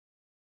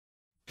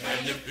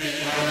Hey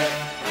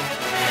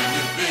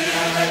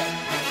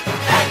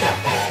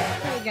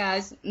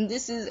guys,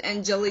 this is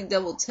Angelic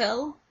Devil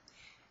Tell,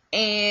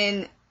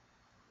 and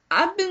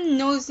I've been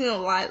noticing a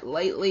lot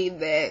lately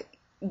that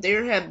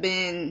there have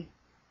been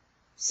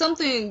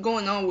something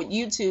going on with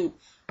YouTube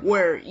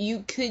where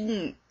you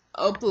couldn't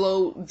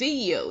upload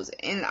videos,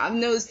 and I've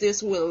noticed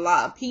this with a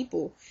lot of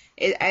people.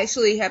 It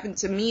actually happened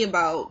to me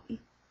about,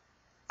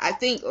 I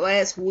think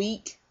last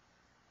week,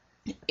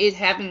 it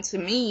happened to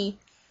me.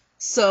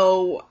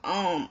 So,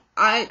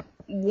 I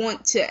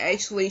want to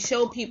actually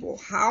show people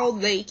how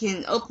they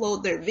can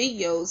upload their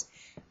videos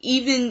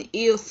even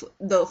if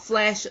the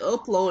Flash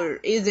uploader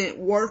isn't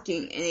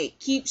working and it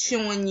keeps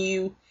showing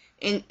you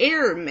an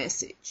error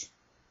message.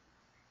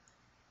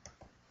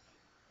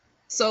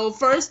 So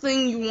first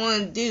thing you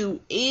want to do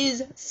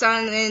is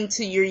sign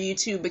into your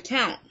YouTube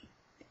account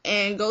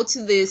and go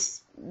to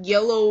this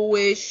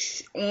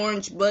yellowish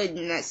orange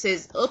button that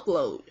says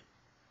upload.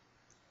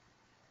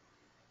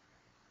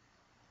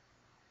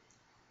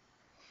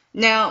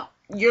 Now,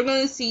 you're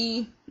going to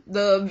see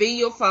the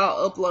video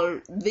file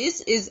uploader. This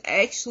is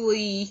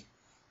actually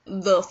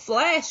the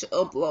Flash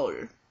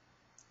uploader.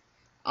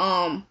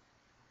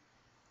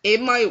 It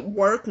might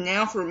work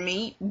now for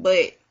me,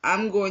 but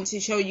I'm going to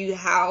show you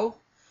how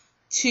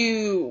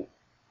to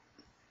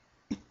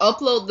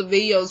upload the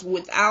videos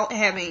without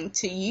having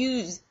to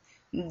use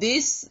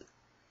this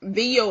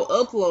video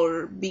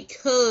uploader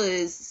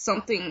because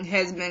something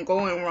has been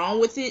going wrong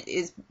with it.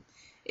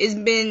 It's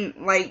been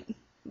like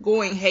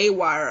going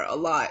haywire a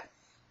lot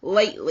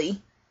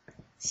lately.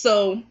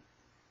 So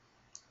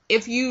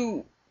if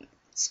you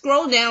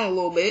scroll down a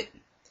little bit,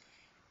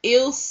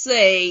 it'll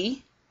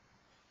say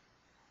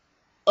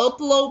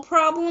upload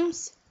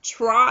problems,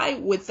 try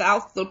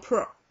without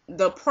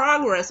the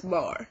progress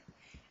bar,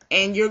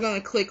 and you're going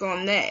to click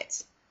on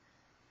that,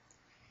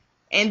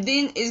 and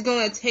then it's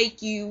going to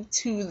take you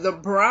to the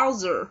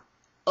browser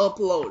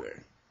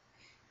uploader,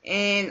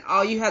 and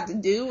all you have to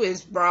do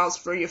is browse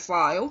for your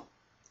file,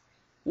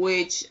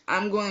 which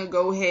I'm going to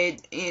go ahead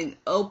and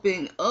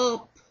open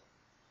up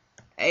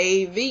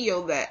a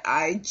video that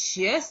I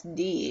just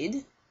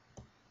did.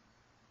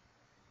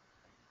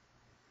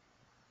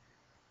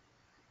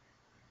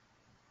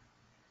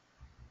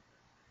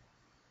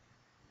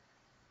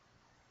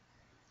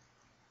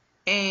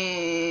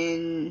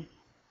 And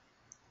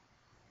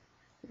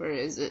where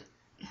is it?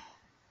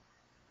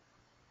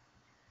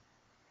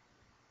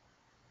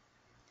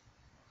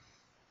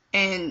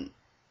 And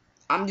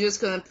I'm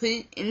just going to put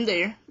it in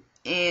there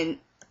and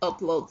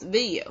upload the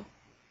video.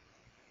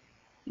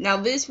 Now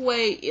this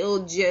way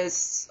it'll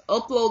just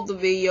upload the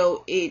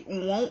video. It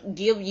won't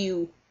give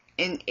you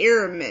an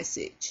error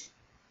message,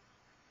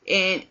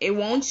 and it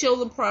won't show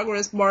the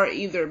progress bar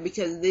either,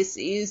 because this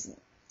is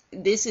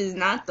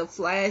not the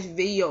Flash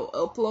video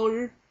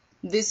uploader.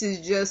 This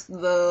is just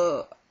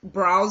the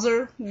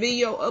browser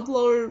video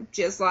uploader,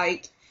 just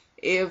like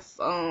if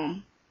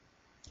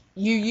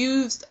you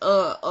used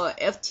a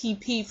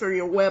FTP for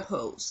your web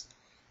host.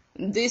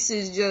 This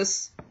is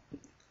just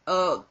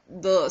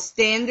the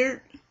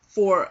standard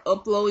for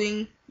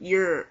uploading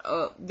your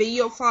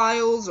video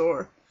files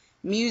or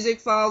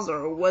music files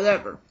or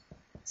whatever.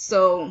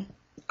 So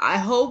I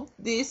hope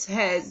this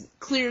has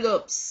cleared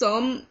up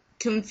some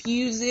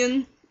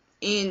confusion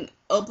in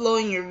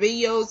uploading your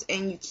videos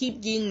and you keep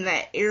getting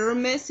that error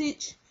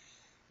message,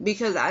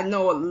 because I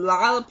know a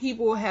lot of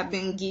people have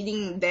been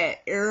getting that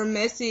error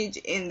message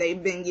and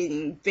they've been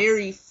getting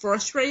very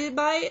frustrated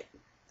by it.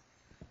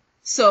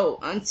 So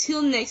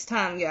until next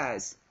time,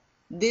 guys,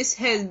 this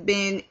has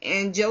been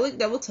Angelic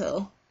Devil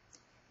Tell,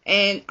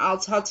 and I'll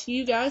talk to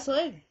you guys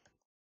later.